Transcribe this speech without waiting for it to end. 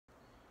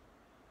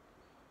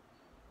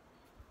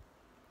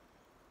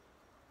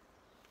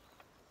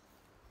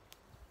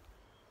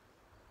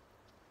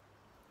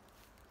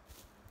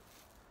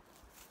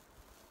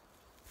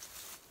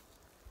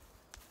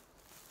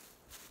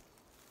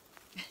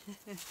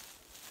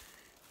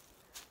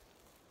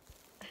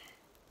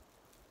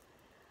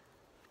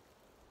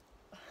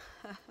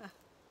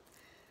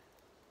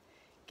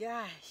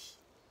Gosh,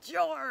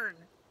 Jorn,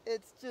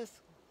 it's just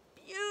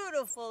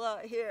beautiful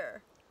out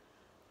here.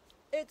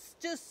 It's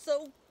just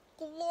so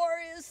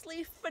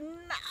gloriously,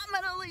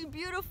 phenomenally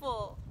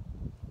beautiful.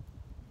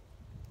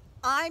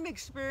 I'm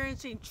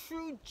experiencing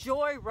true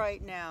joy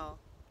right now.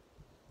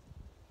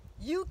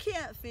 You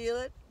can't feel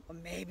it, or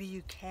maybe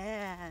you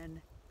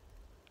can.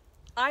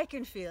 I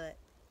can feel it.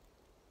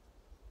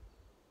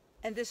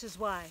 And this is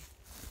why.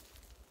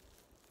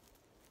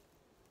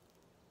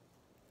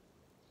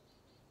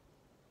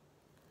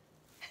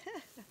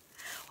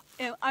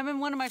 I'm in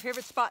one of my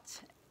favorite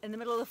spots in the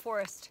middle of the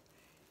forest.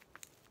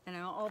 And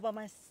I'm all by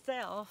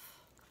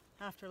myself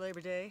after Labor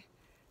Day.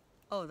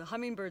 Oh, the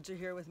hummingbirds are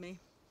here with me.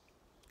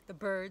 The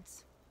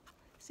birds.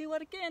 See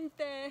what again?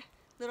 The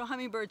little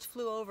hummingbirds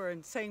flew over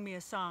and sang me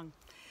a song.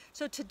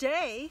 So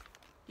today,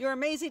 your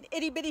amazing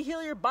Itty Bitty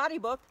Heal Your Body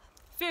book,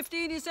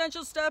 15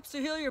 essential steps to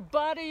heal your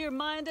body, your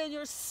mind, and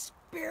your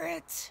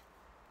spirit.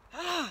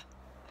 I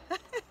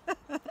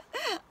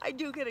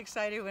do get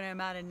excited when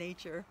I'm out in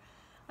nature.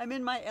 I'm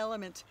in my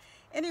element.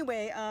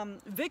 Anyway,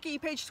 Vicky,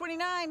 page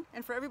 29,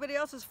 and for everybody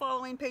else who's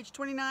following, page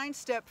 29,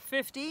 step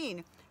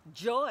 15,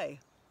 joy.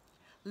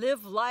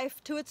 Live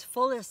life to its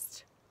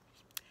fullest.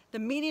 The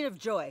meaning of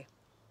joy.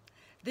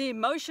 The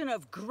emotion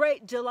of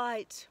great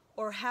delight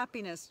or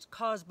happiness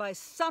caused by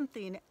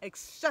something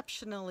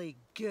exceptionally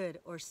good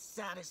or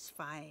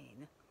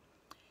satisfying.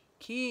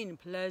 Keen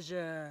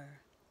pleasure.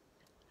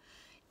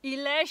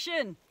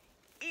 Elation.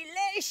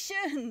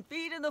 Elation.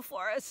 Beat in the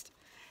forest.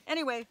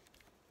 Anyway,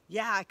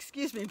 yeah,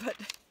 excuse me, but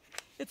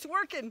it's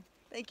working.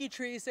 Thank you,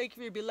 trees. Thank you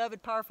for your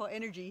beloved, powerful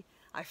energy.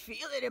 I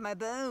feel it in my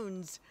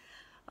bones.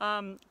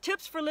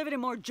 Tips for living a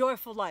more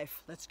joyful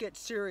life. Let's get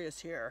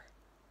serious here.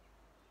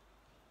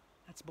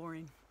 That's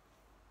boring.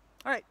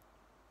 All right.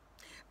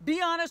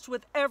 Be honest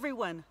with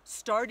everyone,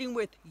 starting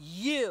with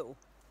you.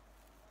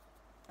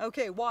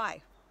 Okay,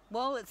 why?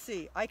 Well, let's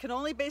see. I can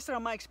only base it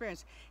on my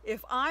experience.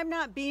 If I'm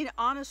not being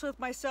honest with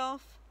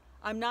myself,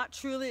 I'm not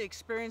truly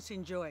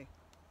experiencing joy.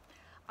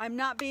 I'm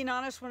not being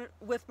honest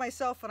with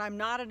myself when I'm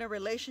not in a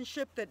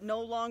relationship that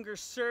no longer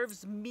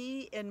serves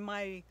me in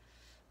my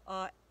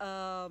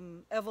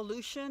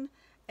evolution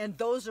and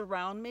those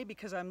around me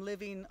because I'm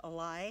living a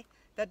lie.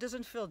 That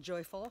doesn't feel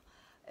joyful.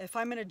 If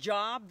I'm in a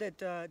job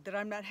that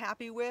I'm not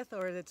happy with,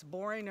 or that's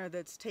boring, or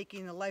that's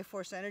taking the life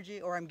force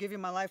energy, or I'm giving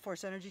my life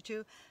force energy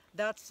to,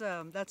 that's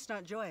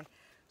not joy.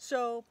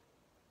 So,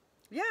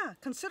 yeah,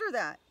 consider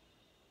that.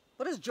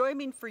 What does joy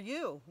mean for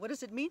you? What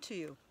does it mean to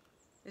you?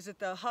 Is it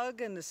the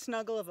hug and the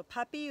snuggle of a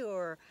puppy,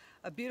 or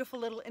a beautiful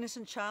little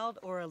innocent child,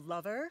 or a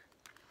lover?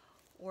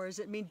 Or does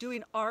it mean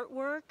doing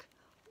artwork,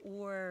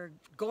 or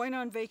going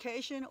on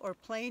vacation, or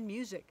playing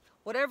music?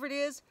 Whatever it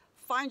is,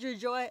 find your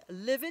joy,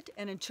 live it,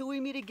 and until we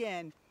meet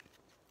again,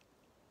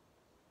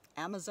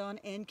 Amazon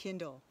and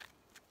Kindle.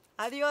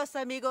 Adios,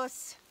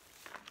 amigos.